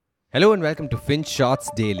Hello and welcome to Finch Shots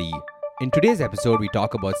Daily. In today's episode, we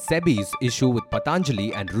talk about SEBI's issue with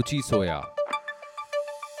Patanjali and Ruchi Soya.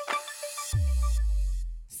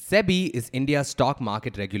 SEBI is India's stock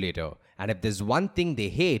market regulator, and if there's one thing they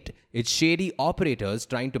hate, it's shady operators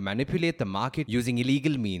trying to manipulate the market using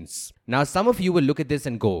illegal means. Now, some of you will look at this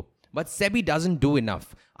and go, but SEBI doesn't do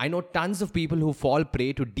enough. I know tons of people who fall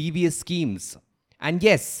prey to devious schemes. And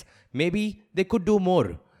yes, maybe they could do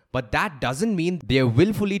more. But that doesn't mean they're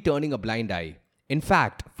willfully turning a blind eye. In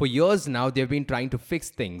fact, for years now, they've been trying to fix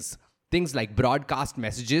things. Things like broadcast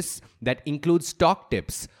messages that include stock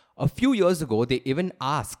tips. A few years ago, they even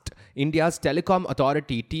asked India's telecom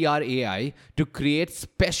authority, TRAI, to create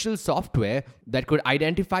special software that could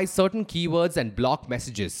identify certain keywords and block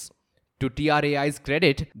messages. To TRAI's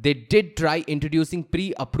credit, they did try introducing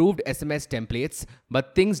pre-approved SMS templates,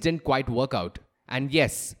 but things didn't quite work out. And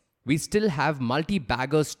yes, we still have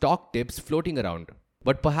multi-bagger stock tips floating around.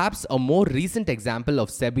 But perhaps a more recent example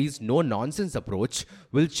of SEBI's no-nonsense approach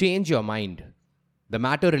will change your mind. The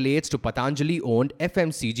matter relates to Patanjali-owned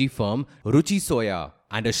FMCG firm Ruchi Soya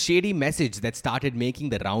and a shady message that started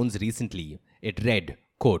making the rounds recently. It read,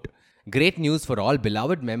 quote, "Great news for all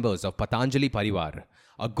beloved members of Patanjali Parivar.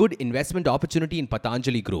 A good investment opportunity in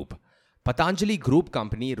Patanjali Group. Patanjali Group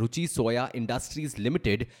company Ruchi Soya Industries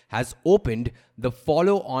Limited has opened the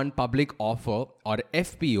follow-on public offer or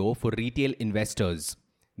FPO for retail investors.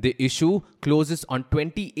 The issue closes on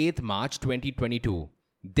 28th March 2022.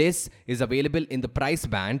 This is available in the price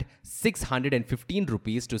band 615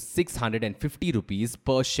 rupees to 650 rupees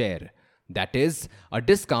per share. That is a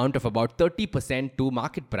discount of about 30% to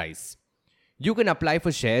market price. You can apply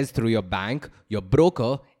for shares through your bank, your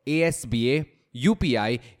broker, ASBA,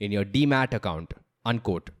 UPI in your Demat account."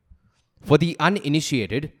 Unquote. For the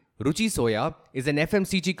uninitiated, Ruchi Soya is an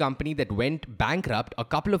FMCG company that went bankrupt a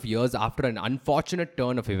couple of years after an unfortunate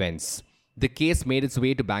turn of events. The case made its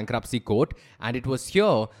way to bankruptcy court, and it was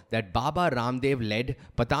here that Baba Ramdev-led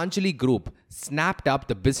Patanjali Group snapped up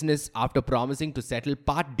the business after promising to settle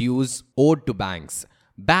part dues owed to banks.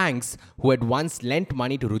 Banks who had once lent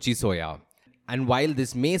money to Ruchi Soya. And while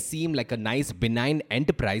this may seem like a nice benign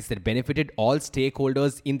enterprise that benefited all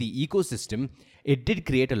stakeholders in the ecosystem, it did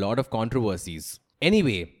create a lot of controversies.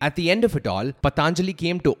 Anyway, at the end of it all, Patanjali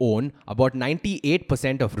came to own about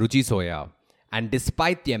 98% of Ruchi Soya. And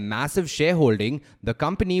despite their massive shareholding, the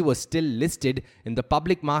company was still listed in the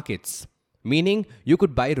public markets, meaning you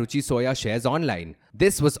could buy Ruchi Soya shares online.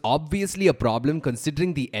 This was obviously a problem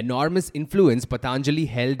considering the enormous influence Patanjali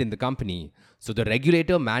held in the company. So the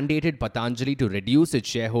regulator mandated Patanjali to reduce its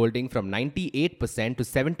shareholding from 98% to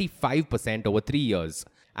 75% over 3 years.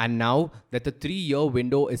 And now that the 3-year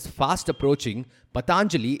window is fast approaching,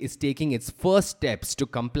 Patanjali is taking its first steps to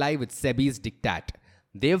comply with SEBI's diktat.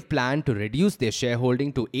 They've planned to reduce their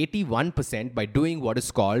shareholding to 81% by doing what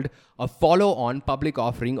is called a follow-on public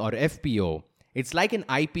offering or FPO. It's like an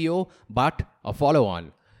IPO but a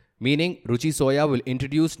follow-on, meaning Ruchi Soya will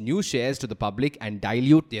introduce new shares to the public and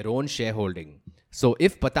dilute their own shareholding. So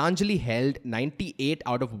if Patanjali held 98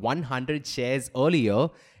 out of 100 shares earlier,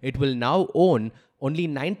 it will now own only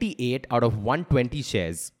 98 out of 120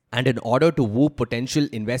 shares. And in order to woo potential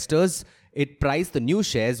investors, it priced the new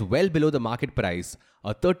shares well below the market price,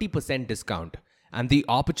 a 30% discount. And the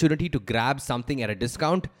opportunity to grab something at a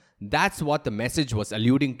discount, that's what the message was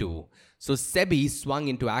alluding to. So SEBI swung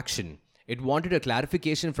into action. It wanted a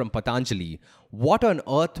clarification from Patanjali. What on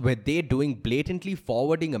earth were they doing blatantly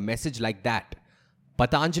forwarding a message like that?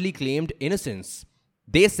 Patanjali claimed innocence.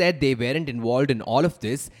 They said they weren't involved in all of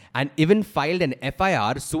this and even filed an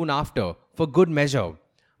FIR soon after, for good measure.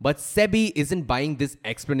 But SEBI isn't buying this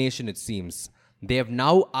explanation, it seems. They have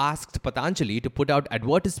now asked Patanjali to put out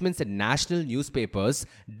advertisements in national newspapers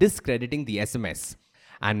discrediting the SMS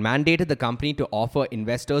and mandated the company to offer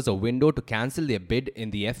investors a window to cancel their bid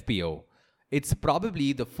in the FPO. It's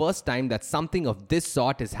probably the first time that something of this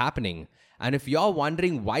sort is happening. And if you're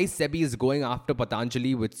wondering why SEBI is going after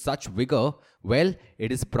Patanjali with such vigor, well,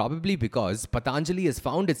 it is probably because Patanjali has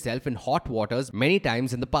found itself in hot waters many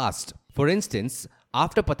times in the past. For instance,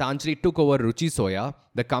 after Patanjali took over Ruchi Soya,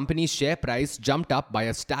 the company's share price jumped up by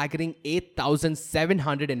a staggering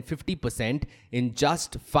 8,750% in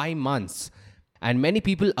just 5 months. And many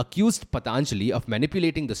people accused Patanjali of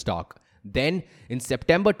manipulating the stock. Then, in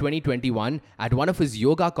September 2021, at one of his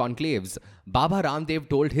yoga conclaves, Baba Ramdev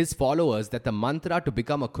told his followers that the mantra to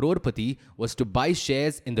become a crorepati was to buy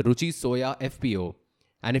shares in the Ruchi Soya FPO.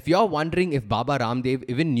 And if you're wondering if Baba Ramdev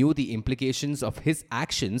even knew the implications of his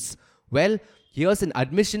actions, well, here's an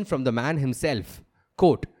admission from the man himself.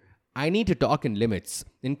 Quote, "I need to talk in limits.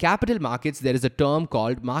 In capital markets, there is a term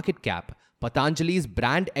called market cap. Patanjali's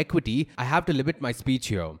brand equity, I have to limit my speech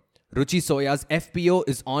here. Ruchi Soya's FPO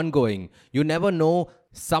is ongoing. You never know,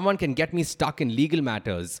 someone can get me stuck in legal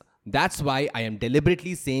matters. That's why I am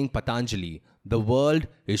deliberately saying Patanjali. The world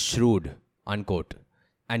is shrewd, unquote.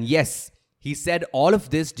 And yes, he said all of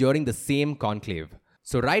this during the same conclave.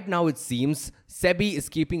 So right now it seems SEBI is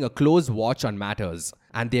keeping a close watch on matters,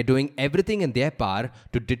 and they're doing everything in their power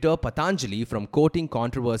to deter Patanjali from courting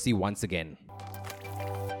controversy once again.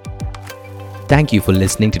 Thank you for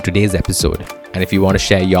listening to today's episode. And if you want to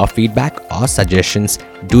share your feedback or suggestions,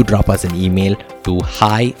 do drop us an email to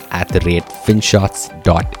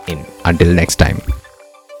hi@finshots.in. Until next time.